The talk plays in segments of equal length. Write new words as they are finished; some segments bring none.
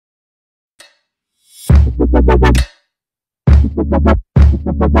Welcome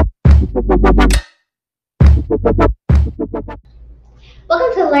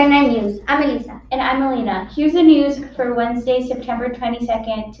to Learn 9 News. I'm Elisa. And I'm Alina. Here's the news for Wednesday, September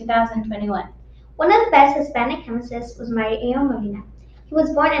 22nd, 2021. One of the best Hispanic chemists was Mario Molina. He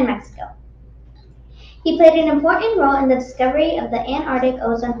was born in Mexico. He played an important role in the discovery of the Antarctic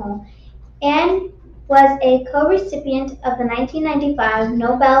ozone hole and was a co-recipient of the 1995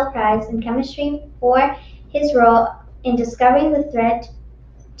 Nobel Prize in Chemistry for his role in discovering the threat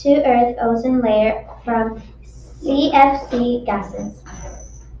to Earth's ozone layer from CFC gases.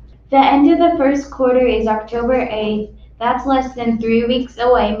 The end of the first quarter is October 8th. That's less than 3 weeks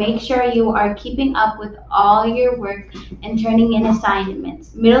away. Make sure you are keeping up with all your work and turning in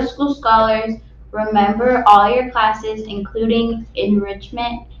assignments. Middle school scholars, remember all your classes, including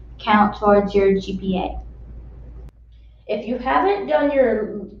enrichment, count towards your GPA. If you haven't done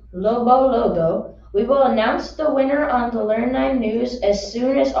your Lobo logo, we will announce the winner on the Learn 9 News as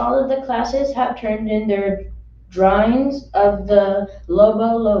soon as all of the classes have turned in their drawings of the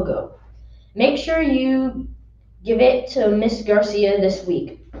Lobo logo. Make sure you give it to Miss Garcia this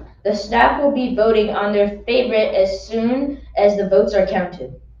week. The staff will be voting on their favorite as soon as the votes are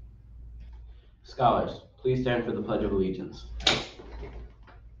counted. Scholars, please stand for the Pledge of Allegiance.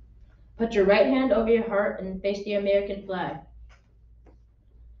 Put your right hand over your heart and face the American flag.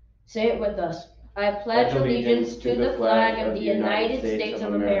 Say it with us. I pledge allegiance to the flag of the United States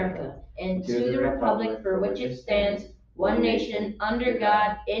of America and to the republic for which it stands, one nation, under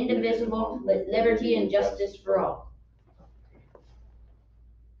God, indivisible, with liberty and justice for all.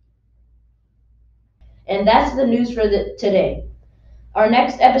 And that's the news for today. Our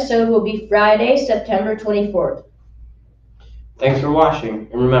next episode will be Friday, September 24th. Thanks for watching,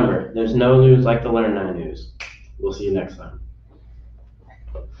 and remember, there's no news like the Learn 9 News. We'll see you next time.